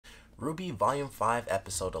RWBY Volume 5,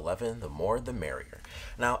 Episode 11, The More the Merrier.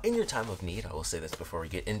 Now, in your time of need, I will say this before we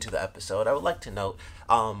get into the episode, I would like to note,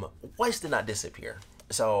 Weiss did not disappear.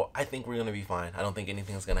 So, I think we're going to be fine. I don't think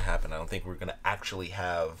anything's going to happen. I don't think we're going to actually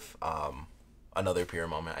have, another pure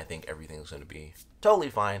moment. I think everything's going to be totally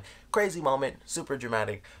fine. Crazy moment, super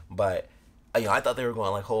dramatic, but I thought they were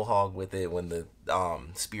going like whole hog with it when the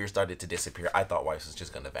spear started to disappear. I thought Weiss was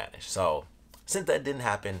just going to vanish. So, since that didn't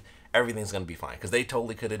happen, everything's going to be fine. Because they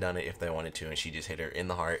totally could have done it if they wanted to, and she just hit her in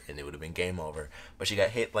the heart, and it would have been game over. But she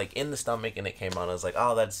got hit, like, in the stomach, and it came out. I was like,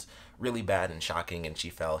 oh, that's really bad and shocking, and she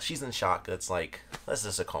fell. She's in shock. That's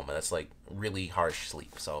just a coma. That's, like, really harsh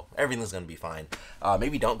sleep. So, everything's going to be fine.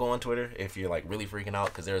 Maybe don't go on Twitter if you're, like, really freaking out,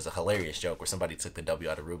 because there was a hilarious joke where somebody took the W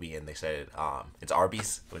out of RWBY, and they said it's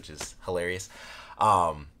RWBY's, which is hilarious.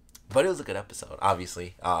 But it was a good episode,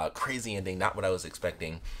 obviously. Crazy ending, not what I was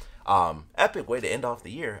expecting. Epic way to end off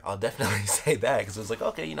the year. I'll definitely say that, because it was like,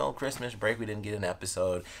 okay, Christmas break, we didn't get an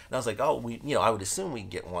episode, and I was like, oh, I would assume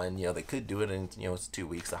we'd get one. They could do it in, it's 2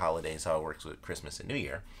 weeks, the holidays, how it works with Christmas and New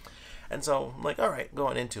Year. And so I'm like, all right,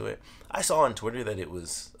 going into it, I saw on Twitter that it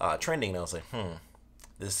was trending, and I was like,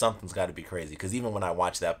 something's got to be crazy, because even when I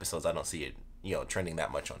watch the episodes, I don't see it, trending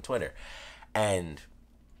that much on Twitter. And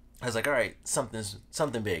I was like, all right,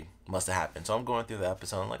 something big must have happened. So I'm going through the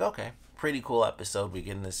episode. I'm like, okay, pretty cool episode. We're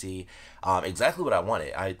getting to see exactly what I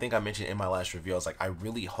wanted. I think I mentioned in my last review, I was like, I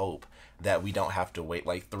really hope that we don't have to wait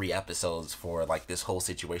like 3 episodes for like this whole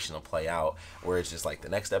situation to play out, where it's just like the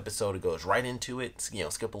next episode, it goes right into it,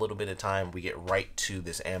 skip a little bit of time, we get right to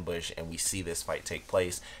this ambush, and we see this fight take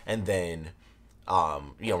place, and then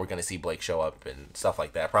we're going to see Blake show up and stuff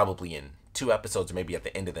like that, probably in 2 episodes, or maybe at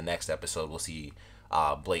the end of the next episode, we'll see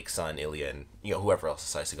Blake's son, Ilya, and whoever else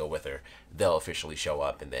decides to go with her, they'll officially show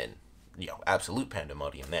up, and then absolute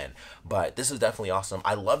pandemonium then. But this is definitely awesome.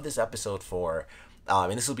 I love this episode for,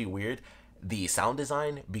 and this will be weird, the sound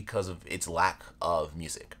design, because of its lack of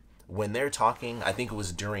music. When they're talking, I think it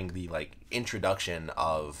was during the like introduction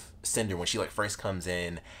of Cinder, when she like first comes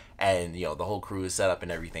in, and the whole crew is set up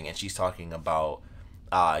and everything, and she's talking about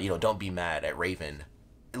don't be mad at Raven.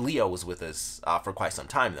 Leo was with us for quite some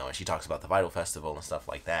time though, and she talks about the Vital Festival and stuff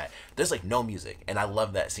like that. There's like no music, and I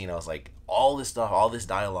love that scene. I was like, all this stuff, all this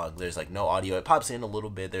dialogue, there's like no audio. It pops in a little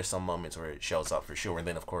bit, there's some moments where it shows up for sure, and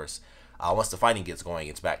then of course once the fighting gets going,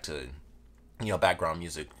 it's back to background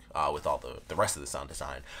music with all the rest of the sound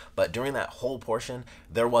design. But during that whole portion,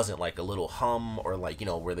 there wasn't like a little hum, or like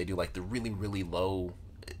where they do like the really, really low,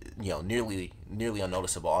 nearly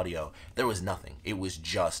unnoticeable audio. There was nothing. It was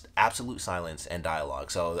just absolute silence and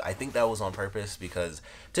dialogue. So I think that was on purpose, because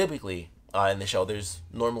typically in the show there's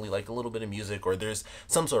normally like a little bit of music, or there's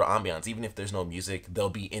some sort of ambiance. Even if there's no music,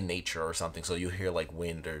 they'll be in nature or something, so you'll hear like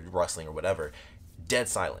wind or rustling or whatever. Dead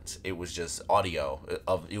silence. It was just audio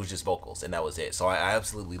it was just vocals, and that was it. So I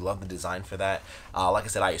absolutely love the design for that. Like I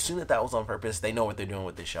said, I assume that was on purpose. They know what they're doing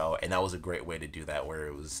with the show, and that was a great way to do that, where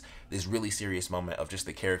it was this really serious moment of just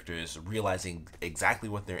the characters realizing exactly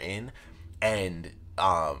what they're in, and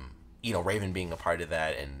Raven being a part of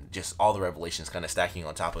that, and just all the revelations kind of stacking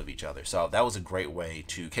on top of each other. So that was a great way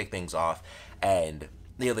to kick things off. And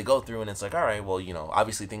they go through, and it's like, all right, well,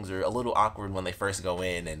 obviously things are a little awkward when they first go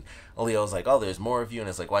in, and Leo's like, oh, there's more of you, and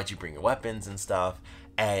it's like, why'd you bring your weapons and stuff?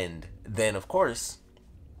 And then of course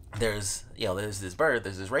there's this bird,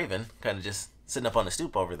 there's this Raven kind of just sitting up on the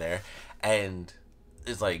stoop over there, and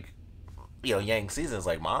it's like, Yang sees it, it's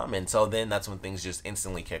like, Mom. And so then that's when things just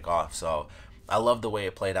instantly kick off. So I love the way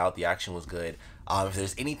it played out. The action was good. If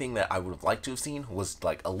there's anything that I would have liked to have seen, was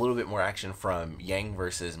like a little bit more action from Yang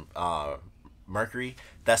versus Mercury.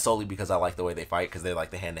 That's solely because I like the way they fight, because they're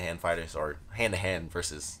like the hand-to-hand fighters, or hand-to-hand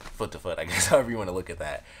versus foot-to-foot, I guess, however you want to look at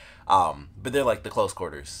that. But they're like the close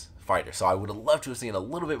quarters fighters, so I would have loved to have seen a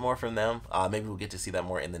little bit more from them. Maybe we'll get to see that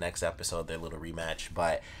more in the next episode, their little rematch.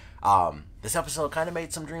 But this episode kind of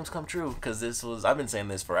made some dreams come true, because I've been saying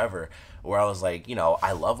this forever, where I was like,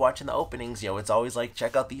 I love watching the openings. It's always like,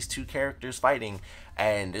 check out these 2 characters fighting,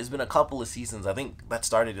 and there's been a couple of seasons, I think that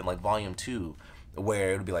started in like volume 2,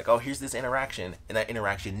 where it would be like, oh, here's this interaction, and that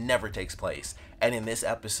interaction never takes place. And in this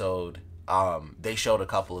episode, they showed a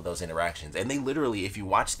couple of those interactions, and they literally, if you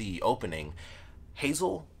watch the opening,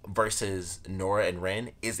 Hazel versus Nora and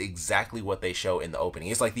Ren is exactly what they show in the opening.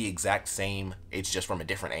 It's like the exact same, it's just from a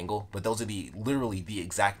different angle, but those are literally the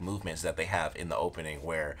exact movements that they have in the opening,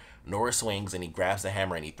 where Nora swings and he grabs the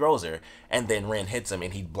hammer and he throws her, and then Ren hits him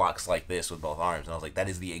and he blocks like this with both arms. And I was like, that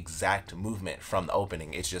is the exact movement from the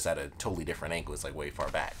opening. It's just at a totally different angle. It's like way far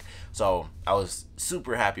back. So I was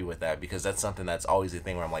super happy with that, because that's something that's always a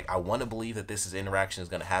thing where I'm like, I want to believe that interaction is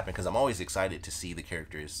going to happen, because I'm always excited to see the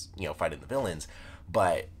characters, fighting the villains.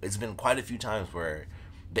 but it's been quite a few times where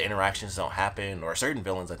the interactions don't happen, or certain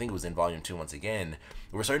villains, I think it was in volume 2 once again,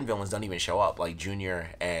 where certain villains don't even show up, like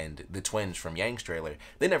Junior and the twins from Yang's trailer.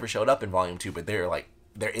 They never showed up in volume 2, but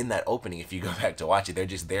they're in that opening. If you go back to watch it, they're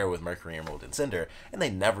just there with Mercury, Emerald, and Cinder, and they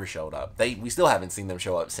never showed up. We still haven't seen them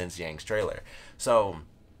show up since Yang's trailer. So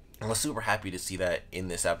I was super happy to see that in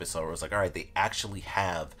this episode, where it was like, all right, they actually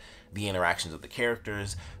have the interactions of the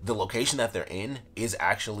characters. The location that they're in is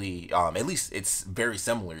actually, at least it's very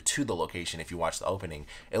similar to the location. If you watch the opening,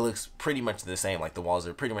 it looks pretty much the same. Like the walls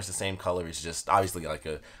are pretty much the same color. It's just obviously like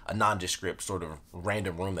a nondescript sort of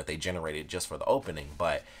random room that they generated just for the opening,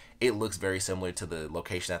 but it looks very similar to the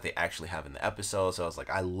location that they actually have in the episode. So I was like,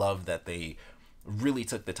 I love that they really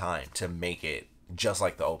took the time to make it just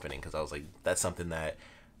like the opening, because I was like, that's something that,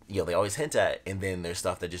 you know, they always hint at, and then there's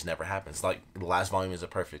stuff that just never happens. Like the last volume is a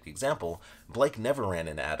perfect example. Blake never ran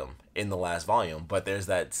into Adam in the last volume, but there's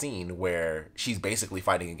that scene where she's basically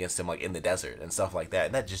fighting against him like in the desert and stuff like that,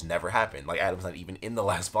 and that just never happened. Like Adam's not even in the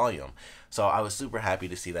last volume. So I was super happy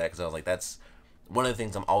to see that, because I was like, that's one of the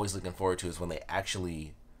things I'm always looking forward to, is when they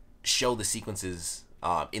actually show the sequences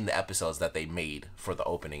in the episodes that they made for the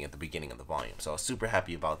opening at the beginning of the volume. So I was super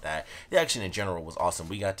happy about that. The action in general was awesome.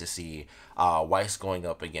 We got to see Weiss going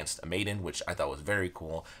up against a maiden, which I thought was very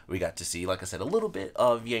cool. We got to see, like I said, a little bit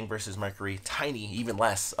of Yang versus Mercury, tiny, even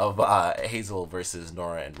less of Hazel versus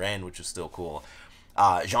Nora and Ren, which was still cool.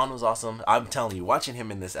 Jean was awesome. I'm telling you, watching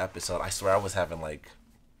him in this episode, I swear I was having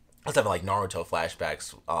Naruto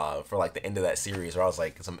flashbacks for like the end of that series, where I was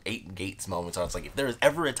like, some 8 Gates moments. I was like, if there is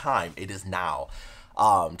ever a time, it is now.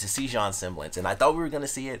 To see Jean's semblance, and I thought we were gonna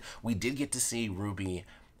see it. We did get to see Ruby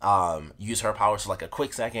use her powers for like a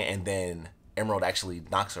quick second, and then Emerald actually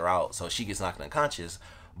knocks her out, so she gets knocked unconscious.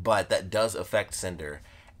 But that does affect Cinder,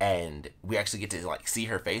 and we actually get to like see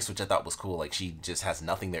her face, which I thought was cool. Like she just has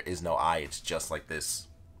nothing. There is no eye. It's just like this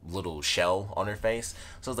little shell on her face.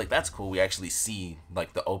 So I was like, that's cool. We actually see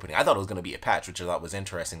like the opening. I thought it was gonna be a patch, which I thought was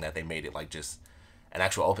interesting that they made it like just an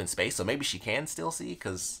actual open space, so maybe she can still see,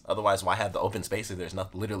 because otherwise why have the open space if there's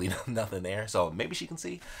literally nothing there? So maybe she can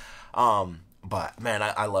see. But man,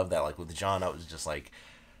 I love that. Like with John, I was just like,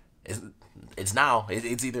 it's now.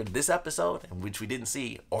 It's either this episode, which we didn't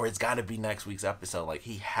see, or it's got to be next week's episode. Like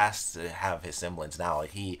he has to have his semblance now.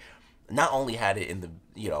 Like he not only had it in the,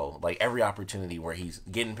 you know, like every opportunity where he's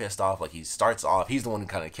getting pissed off, like he starts off, he's the one who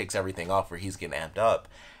kind of kicks everything off, where he's getting amped up.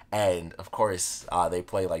 And of course, they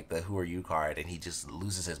play like the "Who are you" card, and he just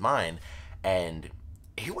loses his mind. And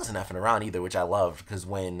he wasn't effing around either, which I loved, because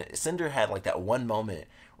when Cinder had like that one moment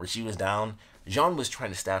where she was down, Jean was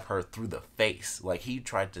trying to stab her through the face. Like he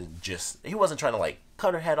wasn't trying to like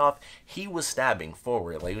cut her head off. He was stabbing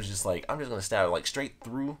forward. Like it was just like, I'm just gonna stab her like straight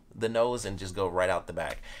through the nose and just go right out the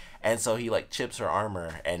back. And so he like chips her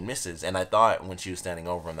armor and misses. And I thought when she was standing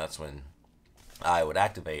over him, that's when I would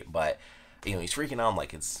activate, but you know, he's freaking out. I'm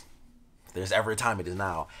like, if there's ever a time, it is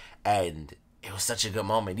now. And it was such a good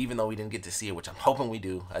moment, even though we didn't get to see it, which I'm hoping we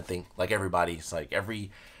do. I think like everybody, it's like every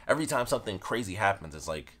time something crazy happens, it's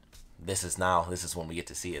like, this is now, this is when we get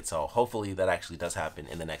to see it. So hopefully that actually does happen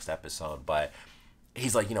in the next episode. But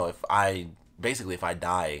he's like, you know, if I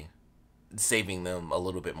die saving them a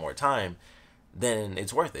little bit more time, then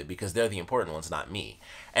it's worth it, because they're the important ones, not me.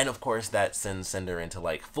 And of course that sends Cinder into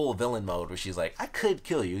like full villain mode, where she's like, I could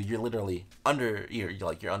kill you. You're literally under, you're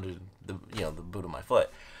under the, you know, the boot of my foot.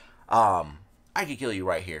 I could kill you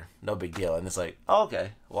right here. No big deal. And it's like, oh,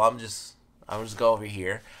 okay, well, I'm just go over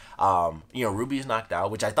here. You know, Ruby's knocked out,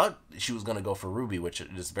 which I thought she was going to go for Ruby, which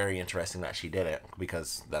is very interesting that she didn't,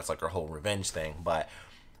 because that's like her whole revenge thing. But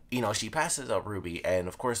you know, she passes up Ruby, and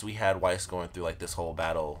of course we had Weiss going through like this whole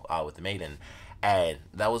battle with the maiden, and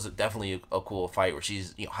that was definitely a cool fight, where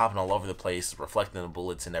she's, you know, hopping all over the place, reflecting the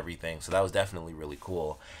bullets and everything. So that was definitely really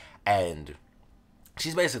cool, and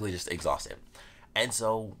she's basically just exhausted. And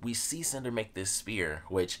so we see Cinder make this spear,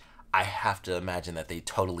 which I have to imagine that they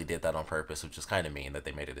totally did that on purpose, which is kind of mean that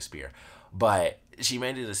they made it a spear. But she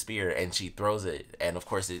made it a spear, and she throws it, and of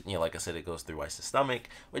course it, you know, like I said, it goes through Weiss's stomach,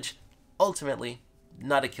 which ultimately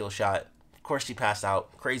not a kill shot. Of course she passed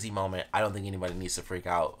out. Crazy moment. I don't think anybody needs to freak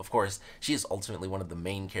out. Of course she is ultimately one of the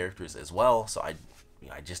main characters as well, so I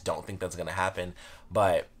just don't think that's gonna happen.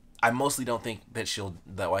 But I mostly don't think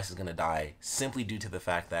that Weiss is gonna die, simply due to the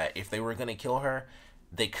fact that if they were gonna kill her,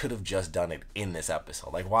 they could have just done it in this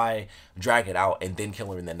episode. Like, why drag it out and then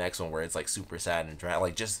kill her in the next one, where it's like super sad and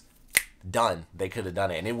like just done. They could have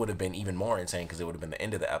done it, and it would have been even more insane, because it would have been the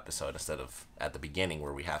end of the episode instead of at the beginning,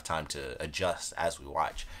 where we have time to adjust as we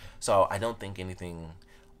watch. So I don't think anything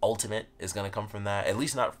ultimate is going to come from that, at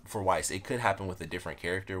least not for Weiss. It could happen with a different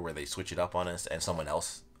character, where they switch it up on us and someone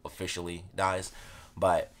else officially dies.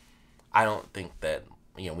 But I don't think that,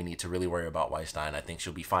 we need to really worry about Weinstein. I think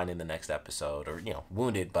she'll be fine in the next episode, or,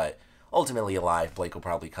 wounded, but ultimately alive. Blake will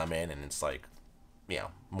probably come in, and it's like,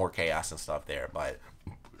 more chaos and stuff there. But,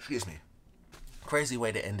 excuse me, crazy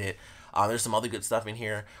way to end it. There's some other good stuff in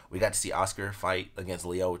here. We got to see Oscar fight against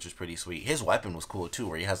Leo, which was pretty sweet. His weapon was cool too,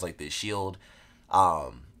 where he has like this shield.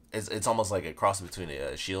 It's almost like a cross between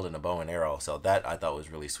a shield and a bow and arrow. So that I thought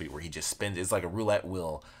was really sweet, where he just spins. It's like a roulette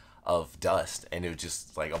wheel of dust, and it was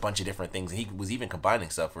just like a bunch of different things. And he was even combining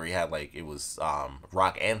stuff where he had like, it was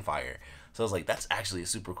rock and fire. So I was like, that's actually a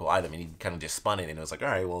super cool item. And he kind of just spun it, and it was like, all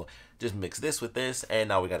right, well, just mix this with this, and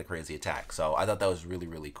now we got a crazy attack. So I thought that was really,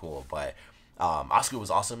 really cool. But Oscar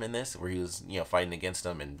was awesome in this, where he was, fighting against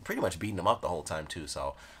him and pretty much beating him up the whole time too.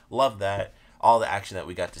 So love that. All the action that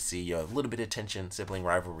we got to see, a little bit of tension, sibling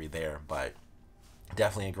rivalry there, but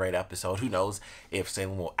definitely a great episode. Who knows if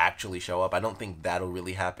Salem will actually show up? I don't think that'll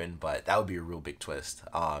really happen, but that would be a real big twist.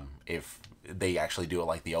 If they actually do it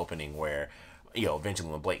like the opening, where, eventually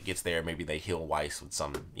when Blake gets there, maybe they heal Weiss with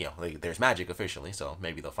some, there's magic officially, so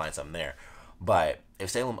maybe they'll find something there. But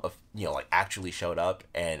if Salem, like actually showed up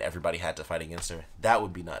and everybody had to fight against her, that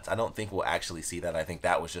would be nuts. I don't think we'll actually see that. I think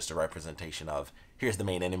that was just a representation of, here's the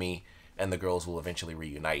main enemy, and the girls will eventually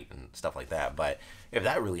reunite and stuff like that. But if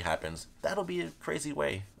that really happens, that'll be a crazy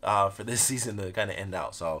way for this season to kind of end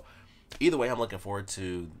out. So either way, I'm looking forward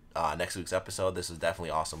to next week's episode. This was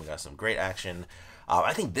definitely awesome. We got some great action.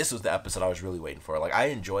 I think this was the episode I was really waiting for. Like, I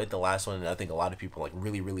enjoyed the last one, and I think a lot of people like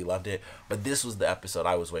really, really loved it. But this was the episode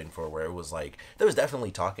I was waiting for, where it was like, there was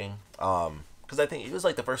definitely talking. Because I think it was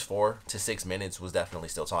like the first 4 to 6 minutes was definitely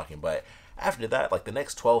still talking. But after that, like the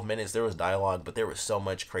next 12 minutes, there was dialogue, but there was so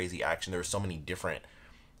much crazy action. There were so many different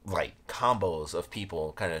like combos of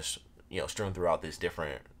people kind of, strewn throughout this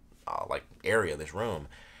different like area, this room.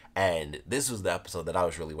 And this was the episode that I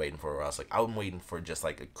was really waiting for, where I was like, I'm waiting for just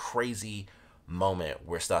like a crazy moment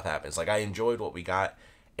where stuff happens. Like, I enjoyed what we got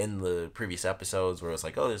in the previous episodes, where it was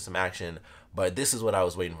like, oh, there's some action, but this is what I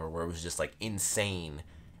was waiting for, where it was just like insane,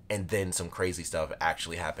 and then some crazy stuff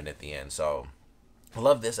actually happened at the end. So I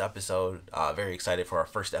love this episode. Very excited for our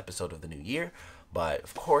first episode of the new year. But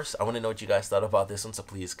of course, I want to know what you guys thought about this one, so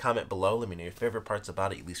please comment below. Let me know your favorite parts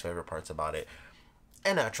about it, your least favorite parts about it.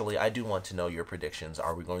 And naturally, I do want to know your predictions.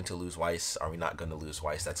 Are we going to lose Weiss? Are we not going to lose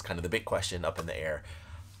Weiss? That's kind of the big question up in the air.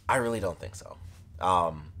 I really don't think so.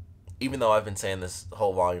 Even though I've been saying this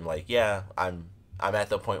whole volume, like, yeah, I'm at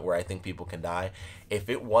the point where I think people can die. If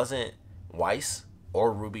it wasn't Weiss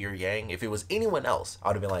or Ruby or Yang, if it was anyone else, I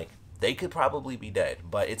would have been like, they could probably be dead.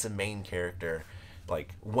 But it's a main character,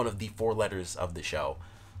 like one of the 4 letters of the show.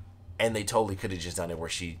 And they totally could have just done it where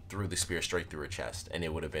she threw the spear straight through her chest, and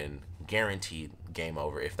it would have been guaranteed game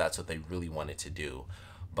over if that's what they really wanted to do.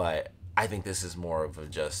 But I think this is more of a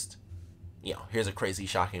just, here's a crazy,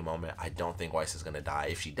 shocking moment. I don't think Weiss is going to die.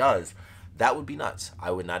 If she does, that would be nuts. I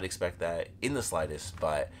would not expect that in the slightest,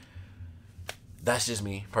 but that's just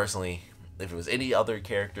me personally. If it was any other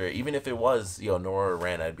character, even if it was, Nora or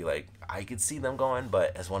Ren, I'd be like, I could see them going,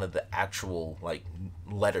 but as one of the actual, like,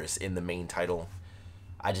 letters in the main title,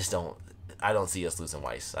 I don't see us losing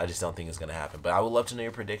Weiss. I just don't think it's going to happen. But I would love to know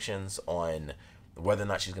your predictions on whether or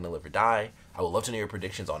not she's going to live or die. I would love to know your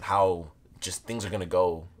predictions on how just things are going to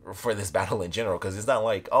go for this battle in general, because it's not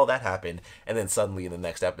like, oh, that happened, and then suddenly in the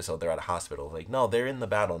next episode they're at a hospital. Like, no, they're in the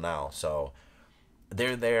battle now. So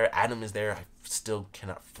they're there. Adam is there. I still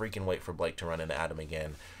cannot freaking wait for Blake to run into Adam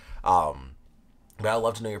again. But I'd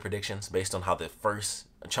love to know your predictions based on how the first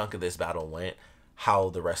chunk of this battle went, how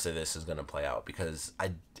the rest of this is going to play out, because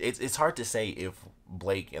it's hard to say if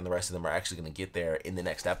Blake and the rest of them are actually going to get there in the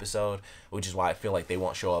next episode, which is why I feel like they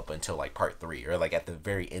won't show up until like part 3, or like at the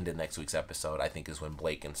very end of next week's episode, I think is when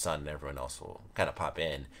Blake and Sun and everyone else will kind of pop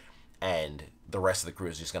in, and the rest of the crew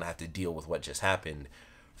is just going to have to deal with what just happened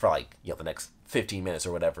for like, the next 15 minutes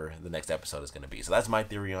or whatever the next episode is going to be. So that's my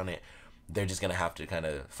theory on it. They're just going to have to kind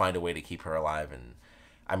of find a way to keep her alive. And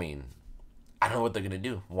I mean, I don't know what they're going to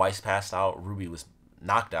do. Weiss passed out. RWBY was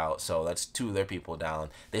knocked out. So that's 2 of their people down.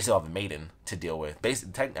 They still have a maiden to deal with.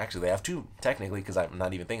 Actually, they have 2 technically, because I'm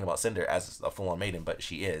not even thinking about Cinder as a full-on maiden, but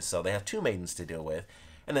she is. So they have 2 maidens to deal with.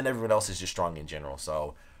 And then everyone else is just strong in general.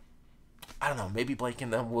 So I don't know. Maybe Blake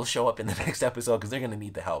and them will show up in the next episode, because they're going to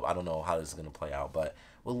need the help. I don't know how this is going to play out, but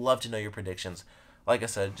we'll love to know your predictions. Like I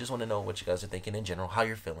said, just want to know what you guys are thinking in general, how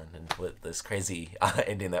you're feeling, and with this crazy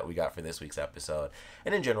ending that we got for this week's episode.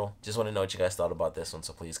 And in general, just want to know what you guys thought about this one.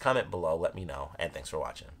 So please comment below, let me know, and thanks for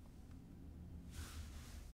watching.